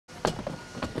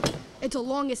It's a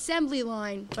long assembly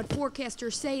line, but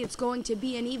forecasters say it's going to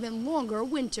be an even longer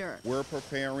winter. We're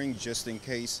preparing just in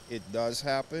case it does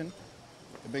happen.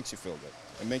 It makes you feel good.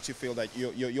 It makes you feel that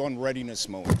you're on readiness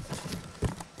mode.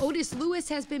 Otis Lewis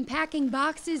has been packing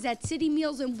boxes at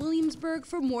Citymeals in Williamsburg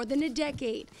for more than a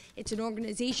decade. It's an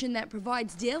organization that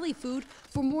provides daily food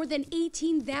for more than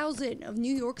 18,000 of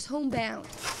New York's homebound.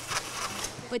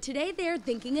 But today they're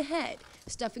thinking ahead,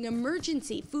 stuffing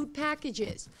emergency food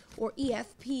packages, or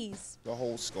EFPs. The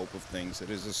whole scope of things, it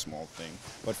is a small thing,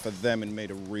 but for them it made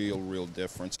a real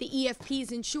difference. The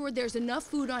EFPs ensure there's enough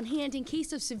food on hand in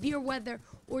case of severe weather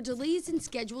or delays in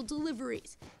scheduled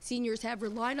deliveries. Seniors have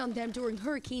relied on them during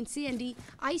Hurricane Sandy,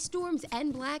 ice storms,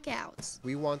 and blackouts.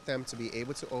 We want them to be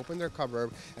able to open their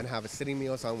cupboard and have a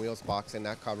Citymeals on Wheels box in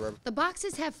that cupboard. The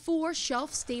boxes have 4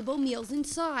 shelf-stable meals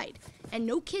inside, and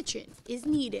no kitchen is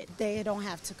needed. They don't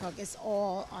have to cook. It's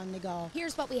all on the go.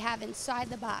 Here's what we have inside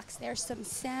the box. There's some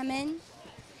salmon,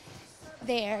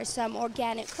 there's some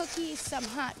organic cookies, some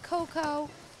hot cocoa,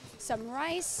 some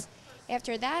rice.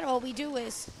 After that, all we do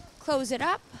is close it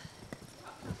up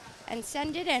and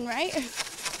send it in, right?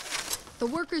 The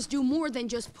workers do more than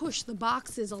just push the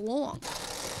boxes along.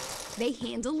 They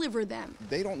hand deliver them.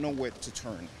 They don't know where to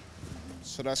turn.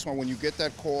 So that's why when you get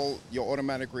that call, your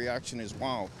automatic reaction is,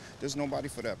 wow, there's nobody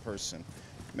for that person.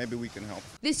 Maybe we can help.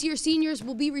 This year, seniors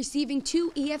will be receiving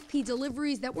 2 EFP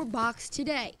deliveries that were boxed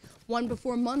today, one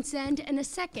before month's end and a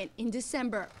second in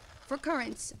December. For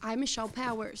Currents, I'm Michelle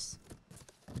Powers.